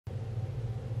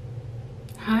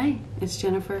Hi, it's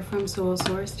Jennifer from Soul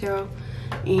Source Tarot,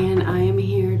 and I am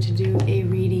here to do a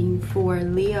reading for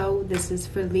Leo. This is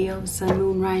for Leo, Sun,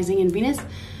 Moon, Rising, and Venus,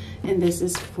 and this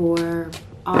is for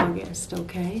August,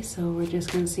 okay? So we're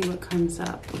just going to see what comes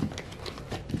up.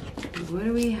 What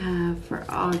do we have for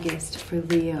August for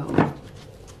Leo?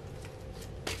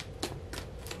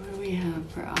 What do we have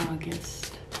for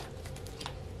August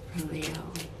for Leo?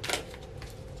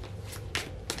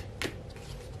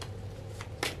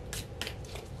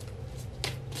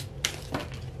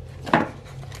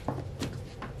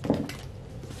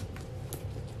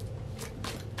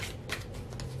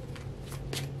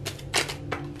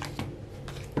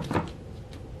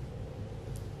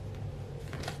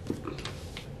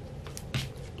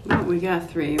 Oh, we got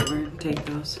three. We're gonna take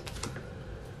those.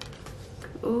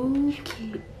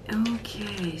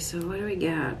 Okay, so what do we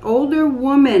got? Older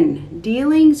woman,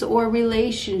 dealings or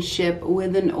relationship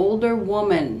with an older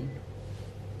woman.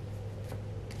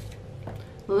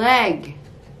 Leg,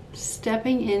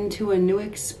 stepping into a new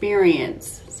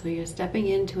experience. So you're stepping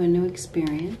into a new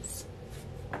experience.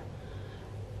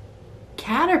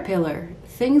 Caterpillar,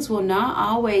 things will not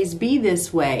always be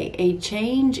this way. A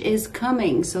change is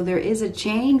coming. So there is a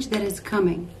change that is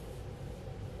coming.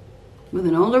 With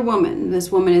an older woman.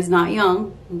 This woman is not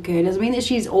young. Okay, it doesn't mean that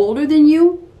she's older than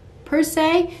you, per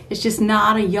se. It's just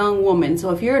not a young woman. So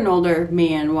if you're an older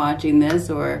man watching this,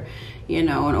 or, you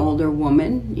know, an older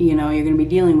woman, you know, you're going to be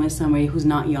dealing with somebody who's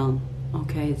not young.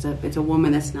 Okay, it's a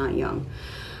woman that's not young.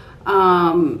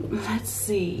 Let's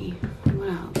see. What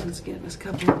else? Let's give us a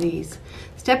couple of these.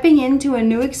 Stepping into a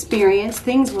new experience.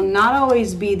 Things will not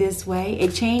always be this way. A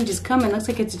change is coming. Looks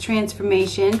like it's a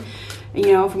transformation.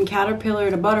 You know, from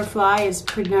caterpillar to butterfly is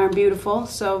pretty darn beautiful.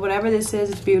 So whatever this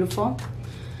is, it's beautiful.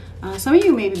 Some of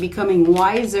you may be becoming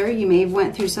wiser. You may have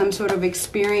went through some sort of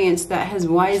experience that has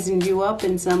wizened you up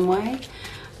in some way.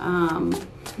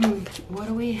 What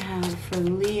do we have for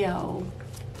Leo?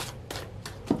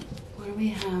 What do we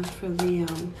have for Leo?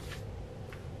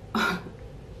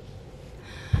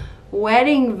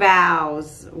 Wedding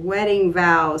vows. Wedding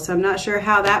vows. So I'm not sure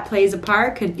how that plays a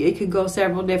part. It could go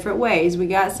several different ways. We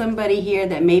got somebody here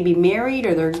that may be married,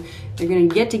 or they're going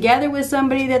to get together with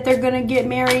somebody that they're going to get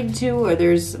married to, or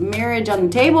there's marriage on the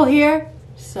table here.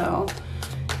 So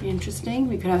interesting.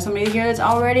 We could have somebody here that's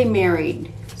already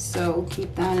married. So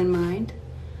keep that in mind.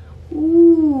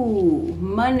 Ooh,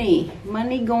 money.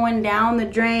 Money going down the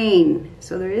drain.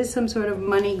 So there is some sort of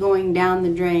money going down the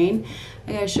drain.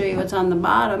 I gotta show you what's on the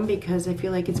bottom because I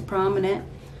feel like it's prominent.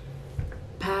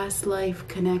 Past life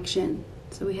connection.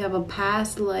 So we have a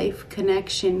past life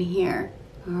connection here.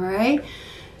 All right.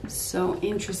 So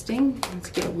interesting. Let's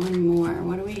get one more.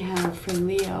 What do we have for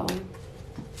Leo?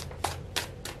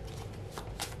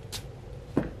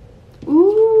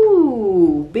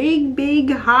 Ooh,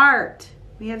 big heart.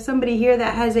 We have somebody here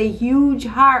that has a huge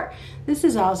heart. This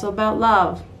is also about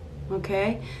love,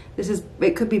 okay?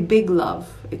 It could be big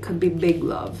love. It could be big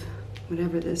love,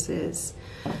 whatever this is.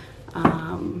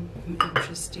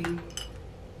 Interesting.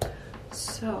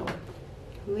 So,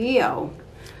 Leo,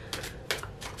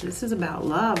 this is about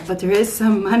love, but there is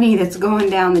some money that's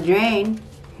going down the drain.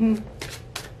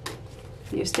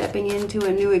 You're stepping into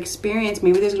a new experience.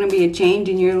 Maybe there's going to be a change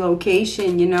in your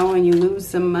location, you know, and you lose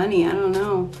some money. I don't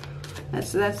know.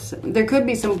 There could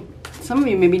be some of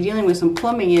you may be dealing with some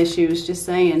plumbing issues, just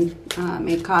saying. It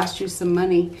may cost you some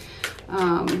money.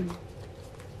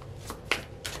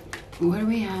 What do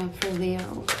we have for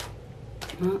Leo?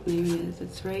 Oh, there it is.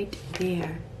 It's right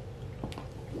there.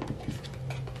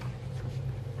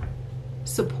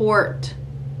 Support.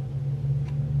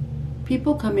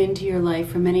 People come into your life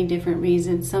for many different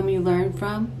reasons. Some you learn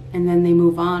from, and then they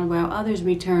move on, while others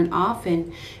return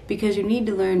often because you need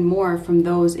to learn more from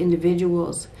those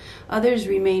individuals. Others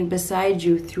remain beside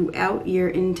you throughout your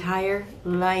entire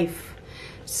life.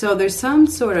 So there's some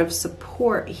sort of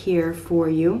support here for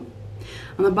you.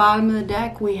 On the bottom of the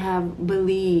deck, we have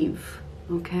believe,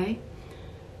 okay?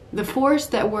 The force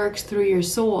that works through your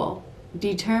soul,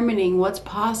 determining what's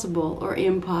possible or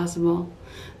impossible.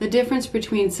 The difference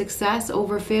between success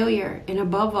over failure, and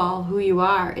above all, who you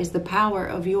are, is the power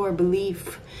of your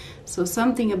belief. So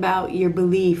something about your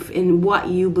belief in what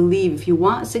you believe. If you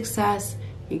want success,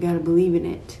 you got to believe in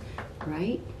it,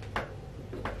 right?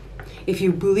 If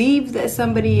you believe that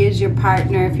somebody is your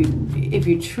partner, if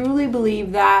you truly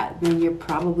believe that, then you're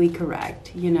probably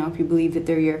correct. You know, if you believe that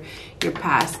they're your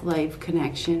past life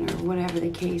connection or whatever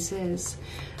the case is.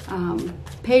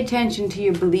 Pay attention to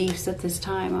your beliefs at this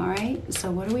time, all right? So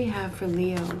what do we have for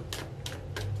Leo?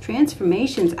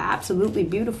 Transformation's absolutely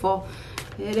beautiful.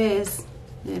 It is.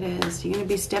 It is. You're going to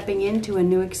be stepping into a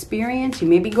new experience. You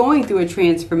may be going through a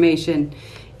transformation,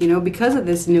 you know, because of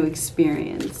this new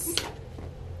experience.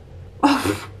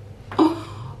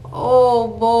 Oh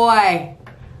boy.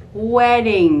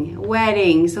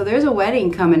 Wedding. So there's a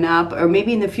wedding coming up, or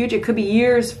maybe in the future, it could be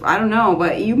years, I don't know,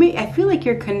 but I feel like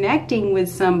you're connecting with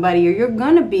somebody, or you're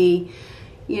going to be,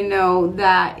 you know,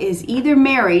 that is either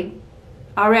married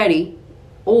already,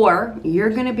 or you're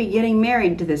going to be getting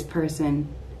married to this person.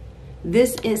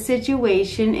 This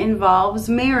situation involves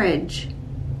marriage.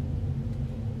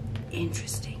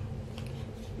 Interesting.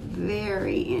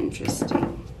 Very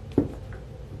interesting.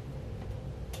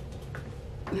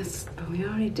 We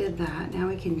already did that. Now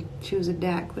we can choose a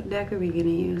deck. What deck are we going to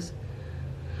use?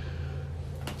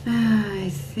 I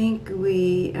think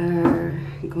we are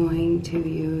going to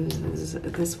use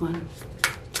this one.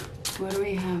 What do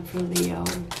we have for Leo?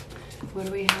 What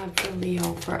do we have for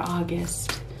Leo for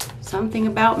August? Something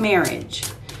about marriage.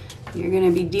 You're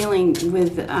going to be dealing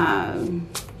with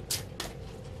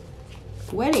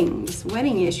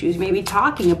wedding issues. Maybe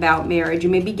talking about marriage. You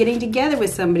may be getting together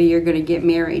with somebody you're going to get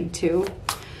married to.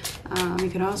 You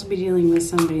could also be dealing with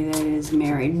somebody that is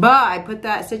married. But I put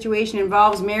that situation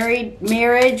involves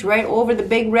marriage right over the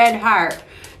big red heart.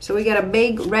 So we got a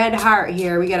big red heart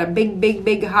here. We got a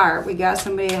big heart. We got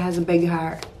somebody that has a big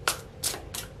heart.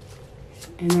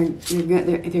 And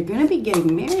they're going to be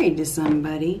getting married to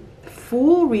somebody.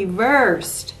 Fool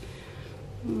reversed.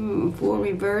 Fool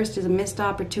reversed is a missed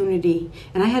opportunity.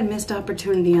 And I had missed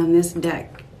opportunity on this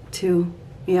deck too.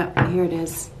 Yeah, here it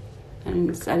is. I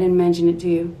didn't mention it to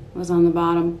you. It was on the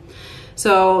bottom.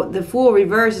 So the Fool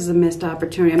reverse is a missed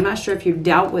opportunity. I'm not sure if you've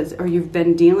dealt with or you've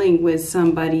been dealing with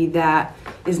somebody that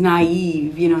is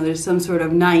naive. You know, there's some sort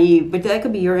of naive, but that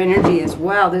could be your energy as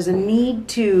well. There's a need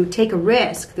to take a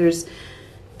risk. There's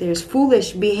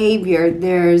foolish behavior.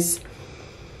 There's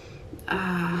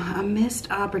a missed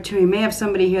opportunity. You may have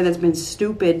somebody here that's been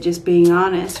stupid, just being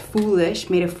honest, foolish,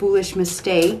 made a foolish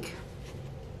mistake.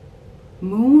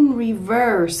 Moon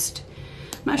reversed.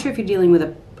 I'm not sure if you're dealing with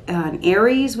an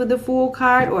Aries with the Fool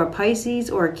card, or a Pisces,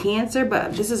 or a Cancer,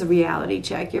 but this is a reality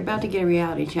check. You're about to get a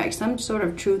reality check. Some sort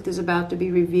of truth is about to be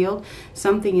revealed.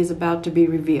 Something is about to be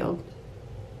revealed.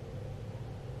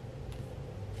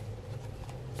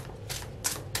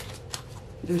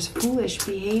 There's foolish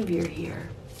behavior here.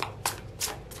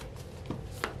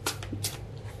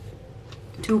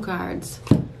 Two cards.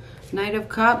 Knight of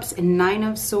Cups and Nine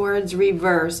of Swords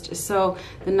reversed. So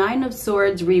the Nine of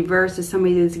Swords reversed is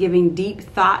somebody that's giving deep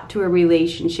thought to a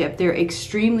relationship. They're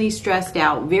extremely stressed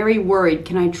out, very worried.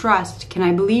 Can I trust? Can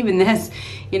I believe in this?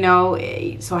 You know,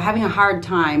 so having a hard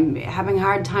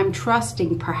time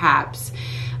trusting perhaps.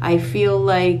 I feel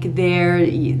like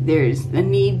there's a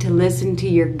need to listen to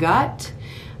your gut.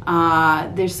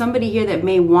 There's somebody here that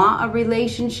may want a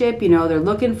relationship. You know, they're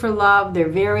looking for love. They're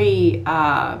very...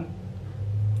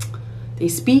 they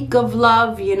speak of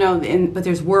love, you know, but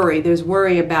there's worry. There's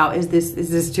worry about, is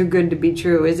this too good to be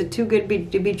true? Is it too good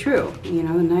to be true? You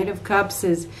know, the Knight of Cups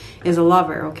is a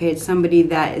lover, okay? It's somebody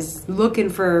that is looking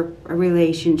for a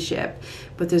relationship,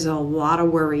 but there's a lot of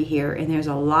worry here, and there's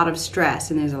a lot of stress,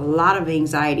 and there's a lot of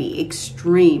anxiety,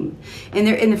 extreme. And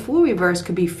the Fool reverse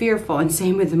could be fearful, and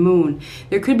same with the Moon.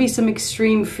 There could be some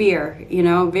extreme fear, you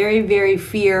know, very, very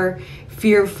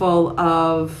fearful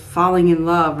of falling in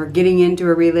love, or getting into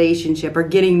a relationship, or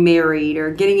getting married,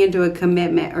 or getting into a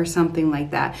commitment, or something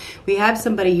like that. We have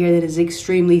somebody here that is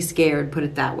extremely scared, put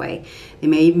it that way. They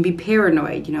may even be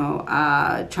paranoid, you know,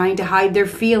 trying to hide their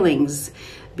feelings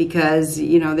because,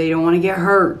 you know, they don't want to get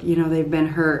hurt. You know, they've been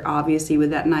hurt, obviously,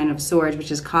 with that Nine of Swords, which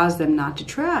has caused them not to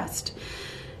trust.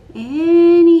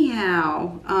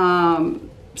 Anyhow,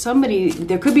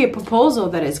 there could be a proposal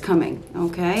that is coming,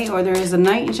 okay? Or there is a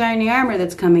knight in shining armor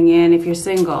that's coming in if you're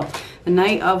single. The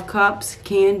Knight of Cups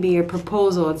can be a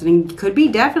proposal. It could be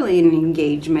definitely an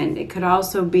engagement. It could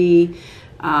also be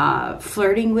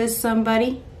flirting with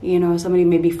somebody. You know, somebody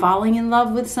may be falling in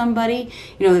love with somebody.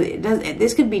 You know,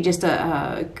 this could be just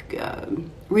a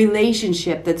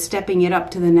relationship that's stepping it up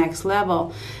to the next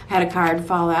level. I had a card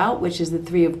fall out, which is the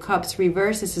Three of Cups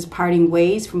reverse. This is parting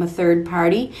ways from a third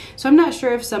party. So I'm not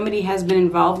sure if somebody has been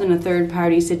involved in a third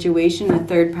party situation. A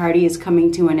third party is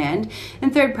coming to an end.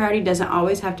 And third party doesn't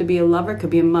always have to be a lover. Could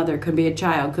be a mother, could be a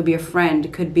child, could be a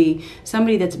friend, could be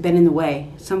somebody that's been in the way.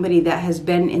 Somebody that has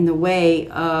been in the way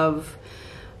of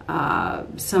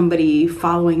somebody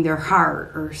following their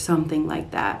heart or something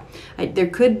like that. There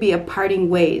could be a parting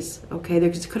ways, okay? There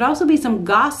could also be some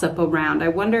gossip around. I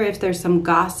wonder if there's some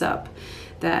gossip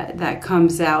that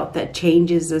comes out that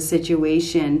changes the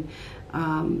situation.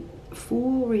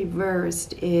 Fool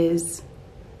reversed is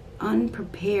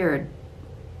unprepared.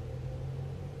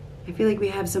 I feel like we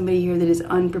have somebody here that is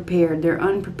unprepared. They're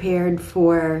unprepared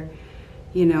for,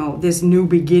 you know, this new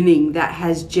beginning that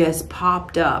has just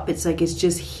popped up. It's like it's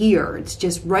just here. It's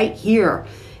just right here.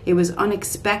 It was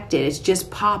unexpected. It's just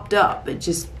popped up.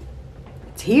 It's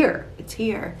here. It's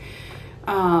here.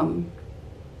 And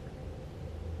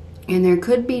there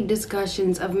could be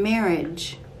discussions of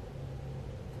marriage.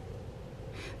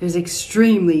 There's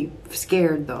extremely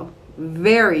scared though.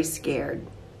 Very scared.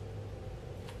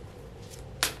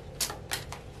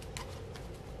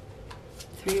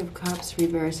 Three of Cups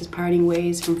reverse is parting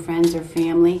ways from friends or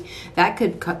family. That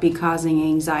could be causing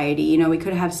anxiety. You know, we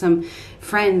could have some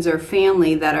friends or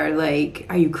family that are like,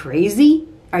 are you crazy?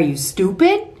 Are you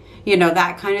stupid? You know,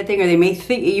 that kind of thing. Or they may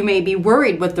think, you may be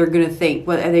worried what they're going to think.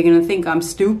 What, are they going to think I'm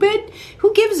stupid?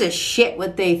 Who gives a shit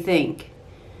what they think?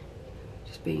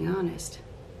 Just being honest.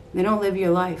 They don't live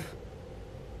your life.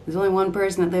 There's only one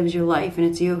person that lives your life, and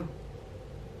it's you.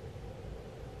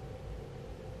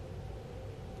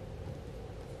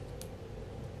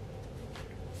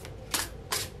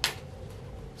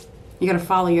 You got to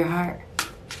follow your heart.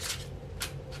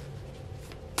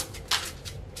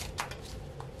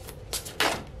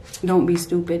 Don't be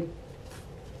stupid.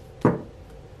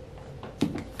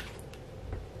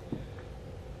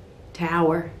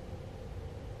 Tower.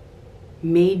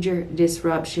 Major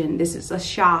disruption. This is a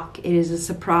shock. It is a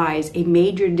surprise. A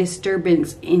major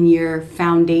disturbance in your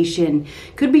foundation.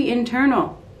 Could be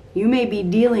internal. You may be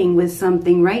dealing with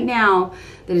something right now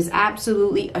that is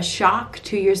absolutely a shock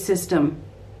to your system.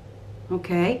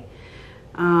 Okay?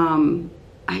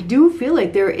 I do feel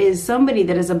like there is somebody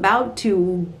that is about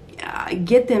to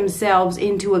get themselves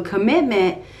into a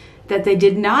commitment that they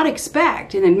did not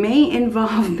expect, and it may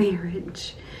involve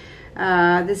marriage.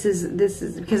 This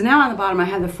is because now on the bottom I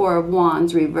have the Four of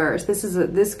Wands reversed.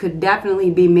 This could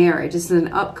definitely be marriage. This is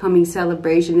an upcoming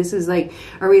celebration. This is like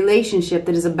a relationship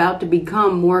that is about to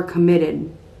become more committed.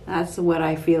 That's what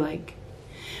I feel like.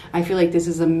 I feel like this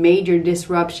is a major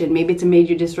disruption. Maybe it's a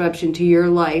major disruption to your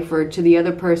life or to the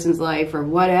other person's life or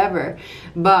whatever.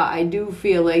 But I do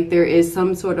feel like there is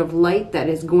some sort of light that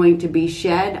is going to be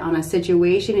shed on a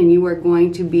situation, and you are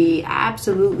going to be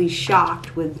absolutely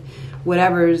shocked with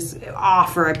whatever's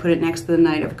offer. I put it next to the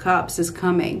Knight of Cups is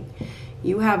coming.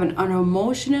 You have an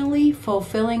emotionally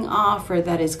fulfilling offer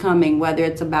that is coming, whether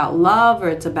it's about love or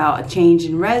it's about a change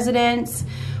in residence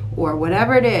or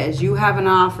whatever it is. You have an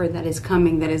offer that is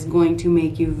coming that is going to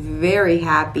make you very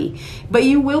happy. But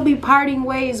you will be parting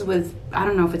ways with, I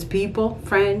don't know if it's people,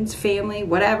 friends, family,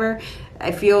 whatever.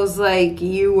 It feels like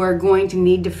you are going to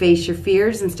need to face your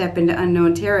fears and step into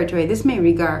unknown territory. This may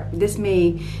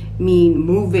mean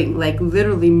moving, like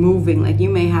literally moving, like you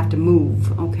may have to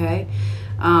move, okay?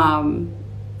 And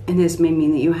this may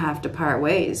mean that you have to part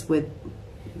ways with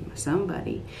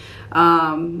somebody.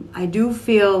 I do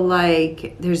feel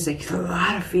like there's a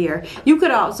lot of fear. You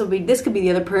could also be, this could be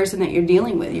the other person that you're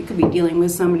dealing with. You could be dealing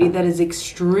with somebody that is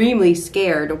extremely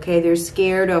scared, okay? They're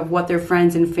scared of what their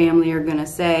friends and family are going to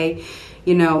say,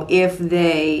 you know, if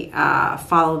they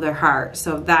follow their heart.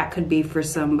 So that could be for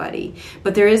somebody.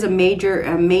 But there is a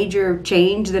major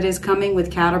change that is coming with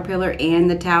Caterpillar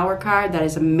and the Tower card. That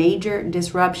is a major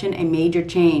disruption, a major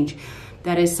change.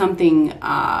 That is something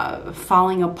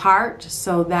falling apart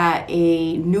so that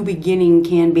a new beginning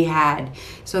can be had.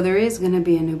 So there is going to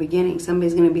be a new beginning.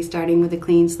 Somebody's going to be starting with a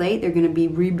clean slate. They're going to be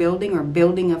rebuilding or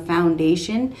building a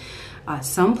foundation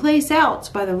someplace else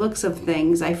by the looks of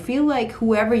things. I feel like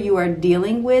whoever you are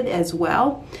dealing with as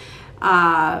well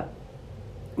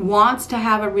wants to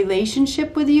have a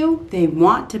relationship with you. They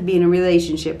want to be in a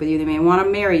relationship with you. They may want to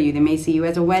marry you. They may see you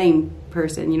as a wedding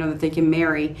person, you know, that they can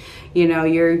marry. You know,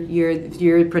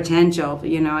 your potential,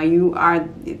 you know, you are,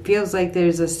 it feels like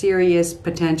there's a serious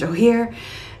potential here.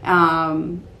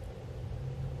 And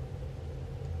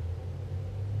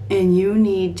you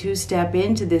need to step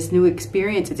into this new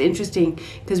experience. It's interesting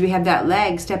because we have that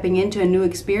leg stepping into a new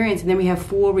experience, and then we have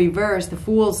Fool reverse. The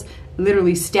Fool's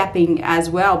literally stepping as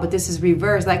well, but this is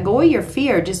reverse. Let go of your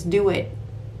fear. Just do it.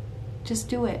 Just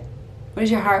do it. What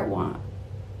does your heart want?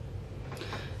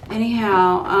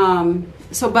 Anyhow,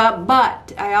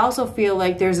 but I also feel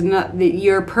like there's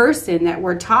your person that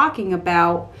we're talking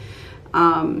about.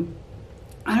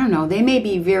 I don't know. They may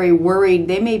be very worried.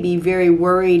 They may be very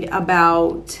worried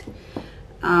about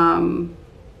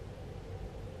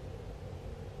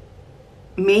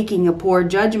making a poor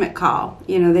judgment call.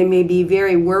 You know, they may be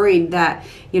very worried that,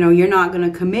 you know, you're not going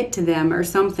to commit to them or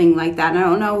something like that. And I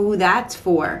don't know who that's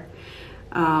for.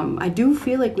 I do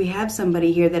feel like we have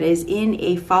somebody here that is in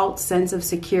a false sense of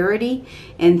security,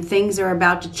 and things are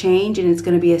about to change, and it's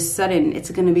going to be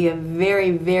it's going to be a very,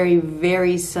 very,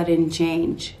 very sudden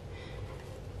change.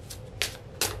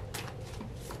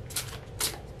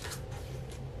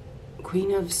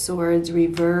 Queen of Swords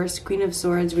reversed, Queen of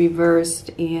Swords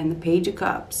reversed, and the Page of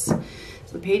Cups.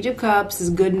 So the Page of Cups is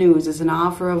good news. It's an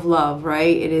offer of love,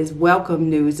 right? It is welcome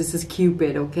news. This is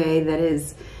Cupid, okay? That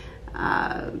is, you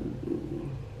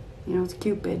know, it's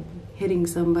Cupid hitting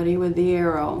somebody with the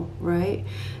arrow, right?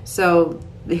 So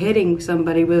hitting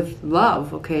somebody with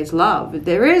love, okay? It's love.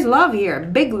 There is love here,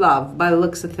 big love by the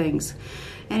looks of things.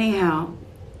 Anyhow,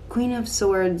 Queen of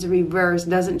Swords reversed,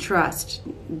 doesn't trust,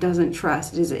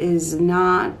 is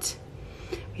not,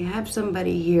 we have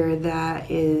somebody here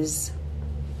that is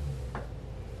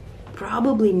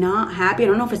probably not happy. I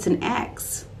don't know if it's an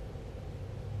ex.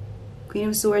 Queen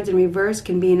of Swords in reverse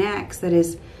can be an ex that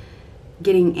is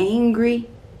getting angry.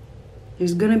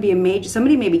 There's going to be a major,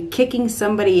 somebody may be kicking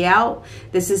somebody out.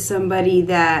 This is somebody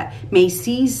that may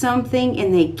see something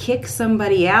and they kick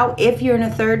somebody out. If you're in a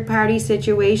third party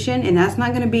situation, and that's not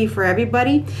going to be for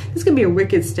everybody, this could be a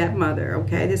wicked stepmother,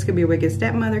 okay? This could be a wicked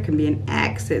stepmother, can be an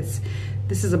ex. This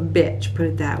is a bitch, put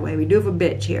it that way. We do have a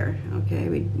bitch here,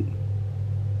 okay?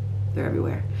 They're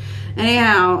everywhere.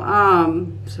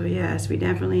 Anyhow, so yes, we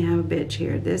definitely have a bitch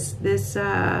here. This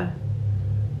bitch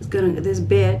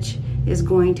is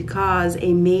going to cause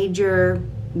a major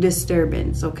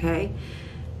disturbance, okay?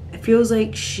 It feels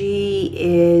like she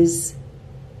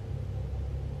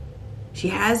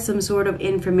has some sort of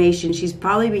information. She's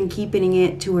probably been keeping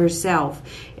it to herself.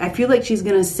 I feel like she's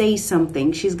going to say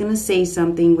something. She's going to say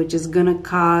something which is going to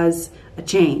cause a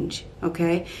change,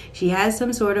 okay? She has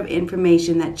some sort of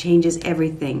information that changes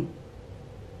everything.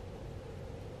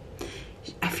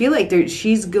 I feel like I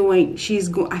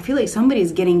feel like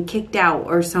somebody's getting kicked out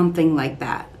or something like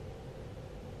that.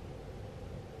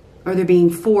 Or they're being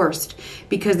forced,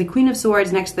 because the Queen of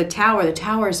Swords next to the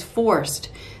Tower is forced.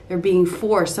 They're being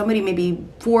forced. Somebody may be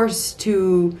forced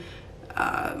to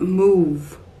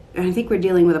move. And I think we're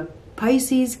dealing with a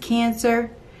Pisces,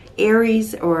 Cancer,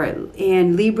 Aries,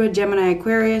 and Libra, Gemini,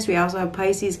 Aquarius. We also have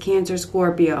Pisces, Cancer,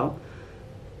 Scorpio.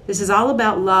 This is all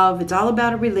about love. It's all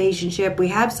about a relationship. We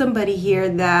have somebody here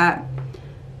that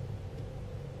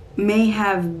may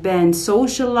have been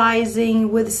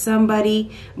socializing with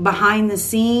somebody behind the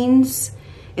scenes.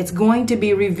 It's going to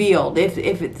be revealed.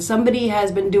 If somebody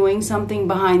has been doing something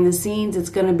behind the scenes,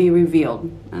 it's going to be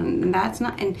revealed. And that's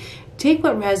not... And take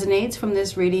what resonates from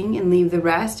this reading and leave the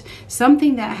rest.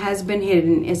 Something that has been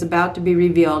hidden is about to be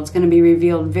revealed. It's going to be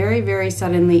revealed very, very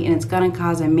suddenly, and it's going to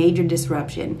cause a major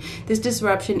disruption. This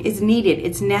disruption is needed.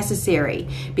 It's necessary,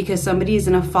 because somebody is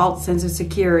in a false sense of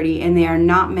security, and they are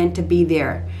not meant to be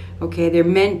there. Okay, they're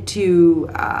meant to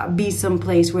be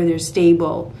someplace where they're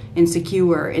stable and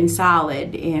secure and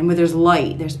solid, and where there's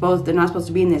light. They're not supposed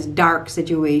to be in this dark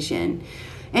situation.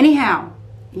 Anyhow,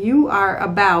 you are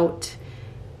about,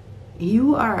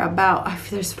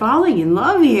 there's falling in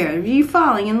love here. You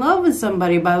falling in love with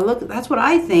somebody by the look, that's what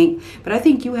I think. But I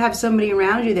think you have somebody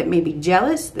around you that may be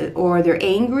jealous, or they're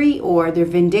angry, or they're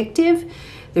vindictive,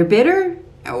 they're bitter,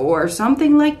 or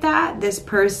something like that. This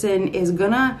person is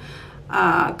gonna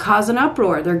cause an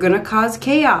uproar. They're gonna cause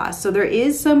chaos. So there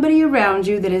is somebody around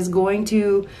you that is going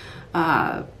to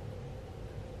cause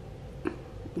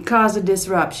a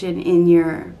disruption in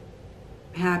your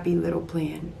happy little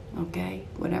plan. Okay,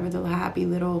 whatever the happy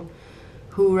little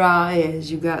hoorah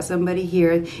is, you got somebody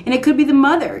here, and it could be the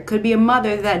mother. It could be a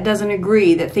mother that doesn't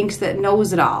agree, that thinks that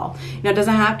knows it all. It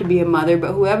doesn't have to be a mother,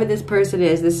 but whoever this person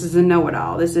is, this is a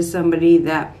know-it-all. This is somebody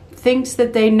that thinks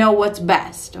that they know what's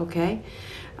best. Okay,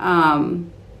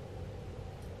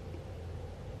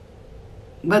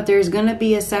 but there's going to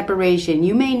be a separation.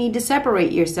 You may need to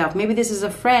separate yourself. Maybe this is a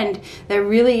friend that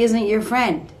really isn't your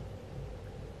friend.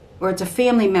 Or it's a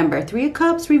family member. Three of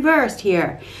Cups reversed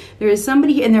here. There is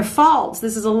somebody, and they're false.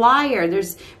 This is a liar.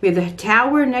 We have the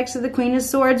Tower next to the Queen of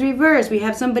Swords reversed. We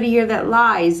have somebody here that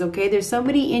lies, okay? There's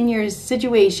somebody in your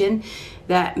situation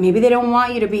that maybe they don't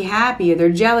want you to be happy, or they're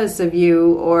jealous of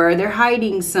you, or they're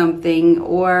hiding something,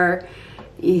 or,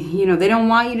 you know, they don't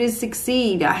want you to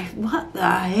succeed. What the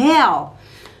hell?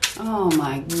 Oh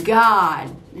my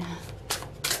God.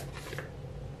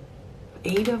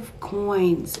 Eight of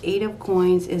Coins. Eight of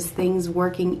Coins is things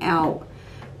working out,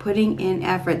 putting in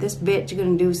effort. This bitch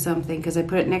going to do something, because I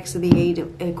put it next to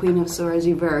the Queen of Swords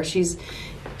reverse.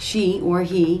 She or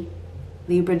he,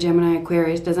 Libra, Gemini,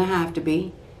 Aquarius, doesn't have to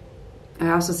be.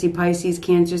 I also see Pisces,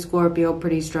 Cancer, Scorpio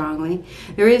pretty strongly.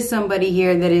 There is somebody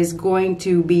here that is going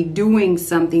to be doing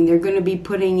something. They're going to be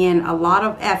putting in a lot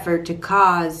of effort to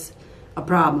cause a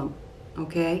problem,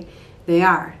 okay? They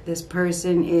are. This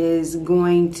person is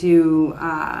going to,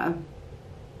 I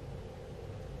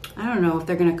don't know if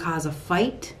they're going to cause a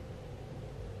fight.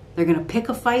 They're going to pick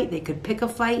a fight. They could pick a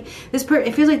fight.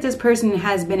 It feels like this person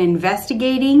has been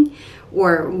investigating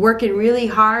or working really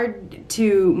hard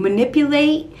to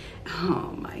manipulate.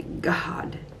 Oh my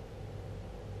God.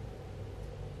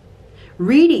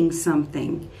 Reading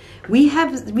something. We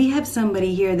have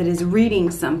somebody here that is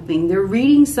reading something. They're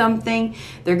reading something.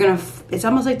 It's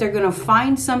almost like they're gonna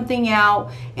find something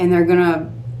out and they're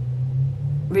gonna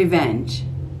revenge.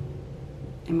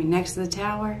 I mean, next to the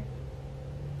Tower,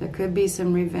 there could be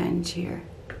some revenge here.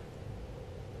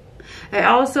 I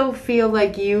also feel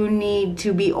like you need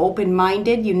to be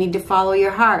open-minded. You need to follow your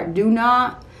heart. Do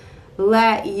not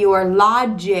let your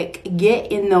logic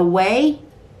get in the way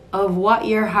of what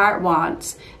your heart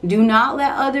wants. Do not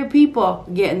let other people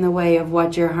get in the way of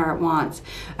what your heart wants.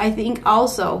 I think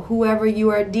also whoever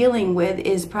you are dealing with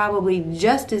is probably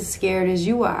just as scared as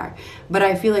you are. But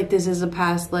I feel like this is a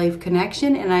past life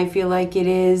connection, and I feel like it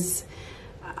is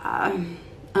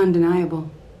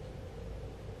undeniable.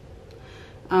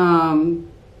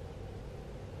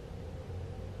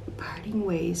 Parting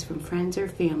ways from friends or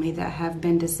family that have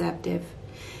been deceptive.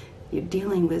 You're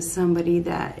dealing with somebody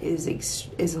that is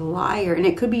a liar, and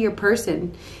it could be your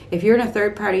person. If you're in a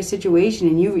third-party situation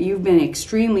and you've been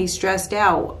extremely stressed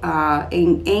out,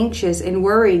 anxious, and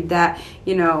worried that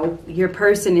your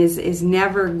person is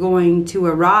never going to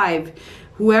arrive,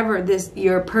 whoever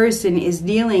your person is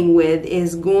dealing with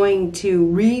is going to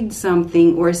read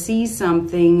something or see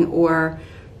something or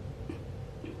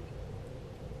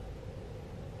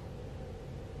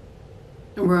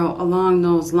along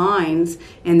those lines,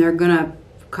 and they're gonna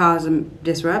cause a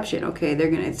disruption.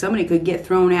 Okay, somebody could get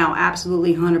thrown out,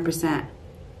 absolutely 100%.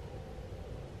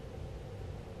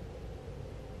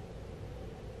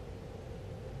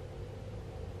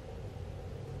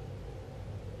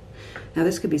 Now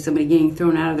this could be somebody getting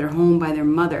thrown out of their home by their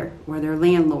mother or their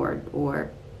landlord or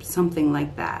something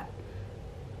like that.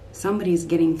 Somebody's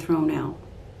getting thrown out,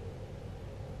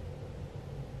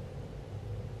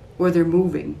 or they're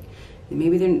moving.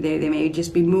 Maybe they may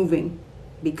just be moving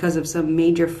because of some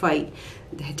major fight.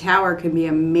 The Tower can be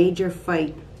a major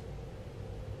fight.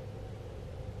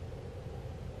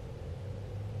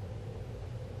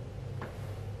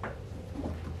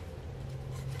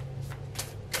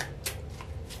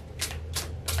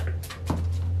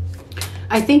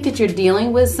 I think that you're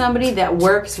dealing with somebody that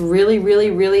works really,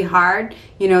 really, really hard.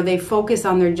 They focus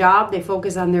on their job. They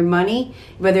focus on their money,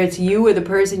 whether it's you or the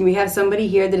person. We have somebody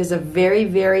here that is a very,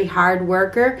 very hard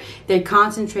worker. They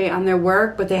concentrate on their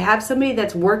work, but they have somebody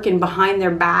that's working behind their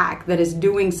back, that is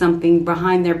doing something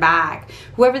behind their back.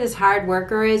 Whoever this hard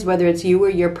worker is, whether it's you or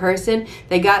your person,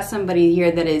 they got somebody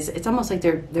here that is, it's almost like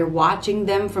they're watching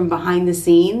them from behind the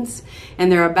scenes,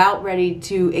 and they're about ready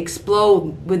to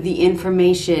explode with the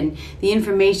information. The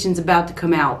information's about to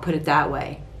come out, put it that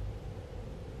way.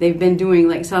 They've been doing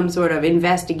like some sort of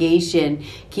investigation,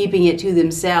 keeping it to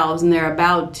themselves, and they're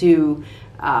about to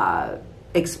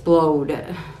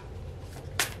explode.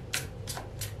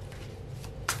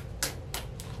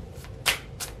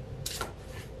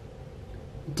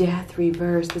 Death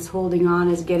reverse. This holding on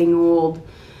is getting old.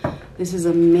 This is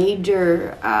a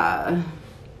major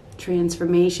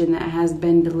transformation that has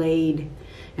been delayed.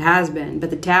 It has been, but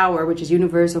the Tower, which is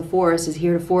universal force, is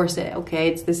here to force it.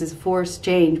 Okay, this is force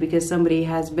change because somebody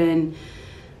has been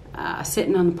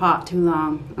sitting on the pot too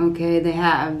long. Okay,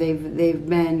 they've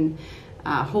been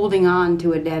holding on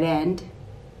to a dead end,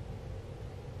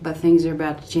 but things are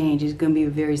about to change. It's going to be a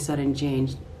very sudden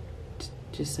change,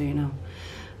 just so you know.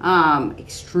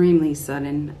 Extremely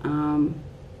sudden.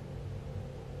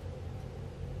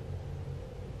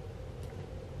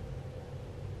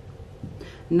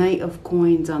 Knight of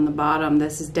Coins on the bottom.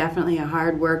 This is definitely a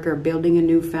hard worker building a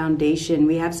new foundation.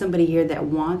 We have somebody here that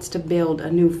wants to build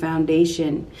a new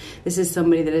foundation. This is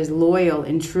somebody that is loyal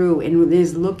and true and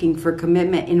is looking for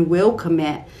commitment and will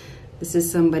commit. This is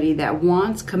somebody that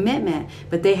wants commitment,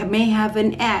 but they may have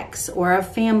an ex or a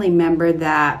family member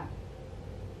that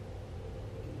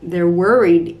they're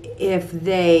worried if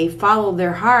they follow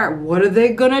their heart, what are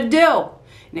they gonna do?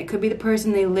 And it could be the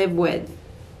person they live with.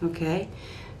 Okay,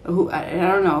 who, I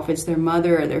don't know if it's their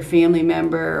mother or their family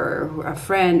member or a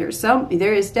friend or something.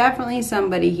 There is definitely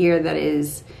somebody here that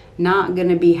is not going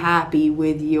to be happy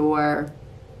with your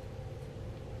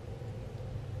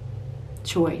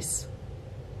choice.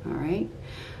 All right?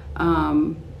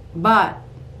 But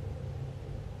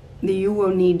you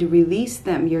will need to release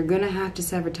them. You're going to have to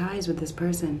sever ties with this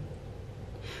person.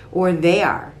 Or they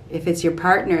are. If it's your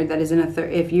partner that is in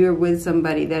if you're with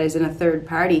somebody that is in a third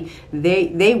party,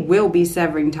 they will be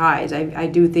severing ties. I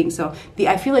do think so.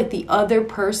 I feel like the other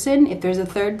person, if there's a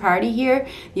third party here,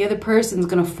 the other person's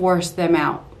going to force them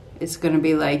out. It's going to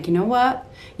be like, you know what?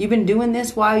 You've been doing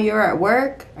this while you're at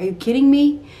work? Are you kidding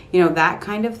me? You know, that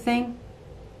kind of thing.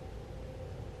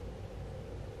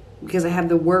 Because I have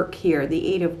the work here,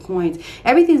 the 8 of coins.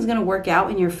 Everything's going to work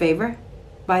out in your favor,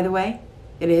 by the way.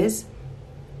 It is.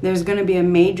 There's going to be a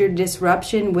major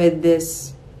disruption with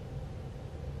this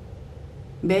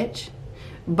bitch.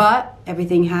 But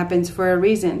everything happens for a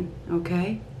reason,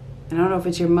 okay? I don't know if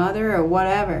it's your mother or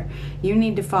whatever. You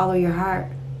need to follow your heart.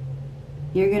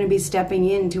 You're going to be stepping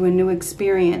into a new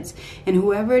experience. And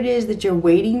whoever it is that you're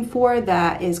waiting for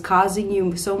that is causing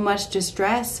you so much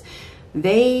distress,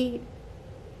 they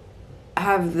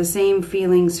have the same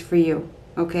feelings for you.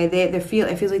 Okay? It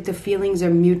feels like the feelings are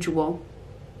mutual.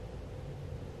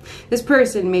 This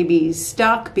person may be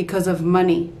stuck because of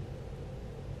money.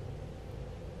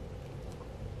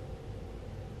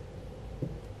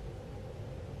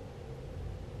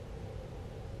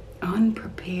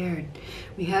 Unprepared.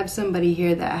 We have somebody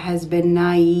here that has been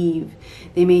naive.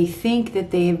 They may think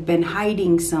that they have been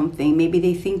hiding something. Maybe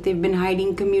they think they've been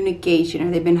hiding communication,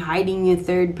 or they've been hiding a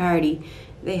third party.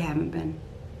 They haven't been.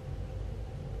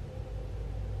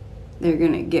 They're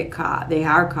going to get caught. They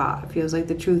are caught. It feels like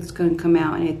the truth's going to come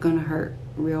out and it's going to hurt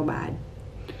real bad.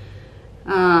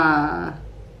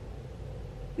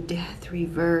 Death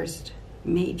reversed.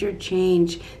 Major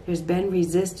change. There's been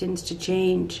resistance to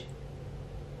change.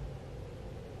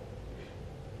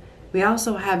 We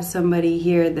also have somebody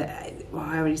here that, well,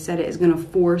 I already said it, is going to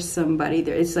force somebody.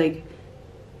 It's like,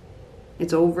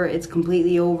 it's over. It's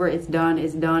completely over. It's done.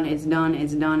 It's done. It's done.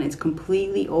 It's done. It's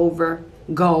completely over.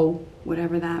 Go.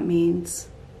 Whatever that means.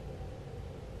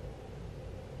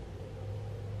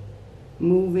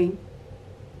 Moving.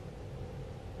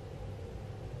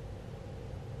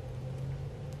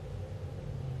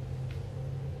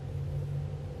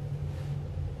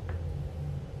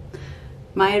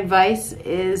 My advice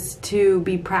is to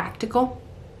be practical,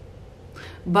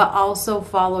 but also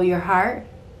follow your heart.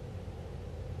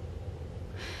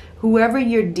 Whoever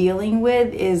you're dealing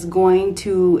with is going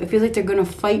to, it feels like they're going to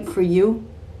fight for you.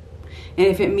 And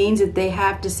if it means that they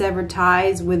have to sever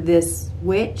ties with this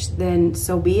witch, then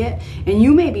so be it. And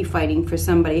you may be fighting for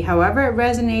somebody. However it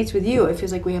resonates with you. It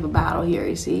feels like we have a battle here,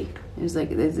 you see.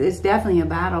 It's definitely a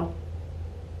battle.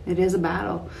 It is a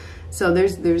battle. So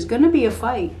there's going to be a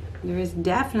fight. There is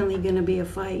definitely going to be a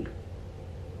fight.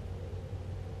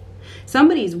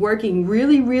 Somebody's working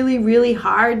really, really, really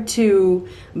hard to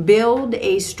build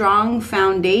a strong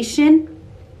foundation.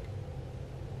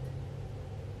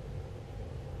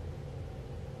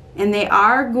 And they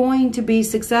are going to be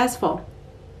successful.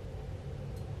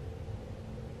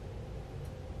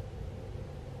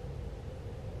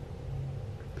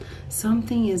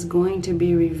 Something is going to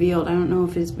be revealed. I don't know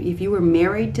if you were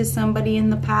married to somebody in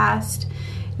the past,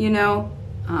 you know,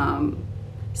 and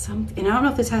I don't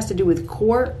know if this has to do with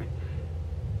court,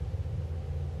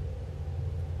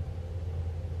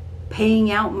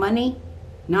 paying out money,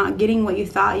 not getting what you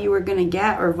thought you were going to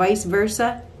get, or vice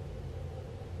versa.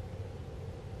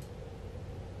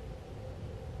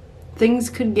 Things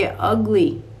could get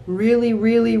ugly. Really,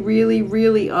 really, really,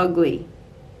 really ugly.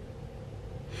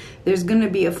 There's going to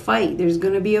be a fight. There's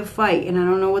going to be a fight. And I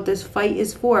don't know what this fight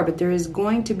is for, but there is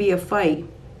going to be a fight.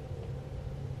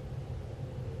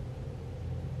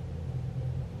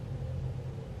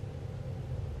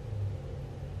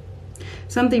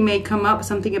 Something may come up.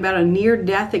 Something about a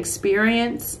near-death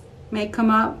experience may come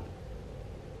up.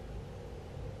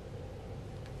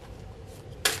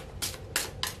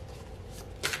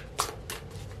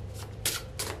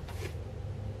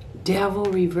 Devil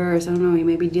reverse. I don't know, you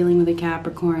may be dealing with a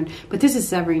Capricorn, but this is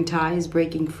severing ties,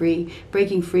 breaking free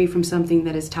from something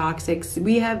that is toxic.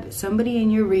 We have somebody in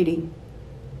your reading,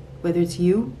 whether it's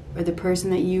you or the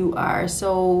person that you are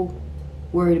so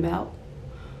worried about,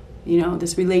 you know,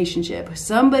 this relationship.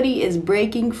 Somebody is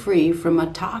breaking free from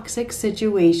a toxic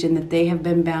situation that they have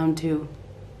been bound to.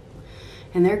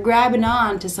 And they're grabbing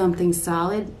on to something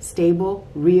solid, stable,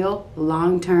 real,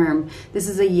 long-term. This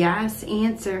is a yes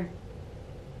answer.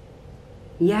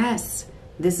 Yes,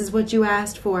 this is what you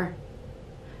asked for.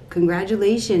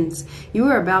 Congratulations. You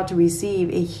are about to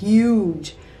receive a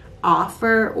huge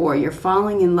offer, or you're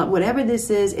falling in love. Whatever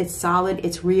this is, it's solid,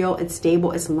 it's real, it's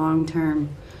stable, it's long-term.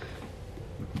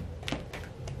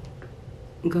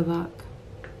 Good luck.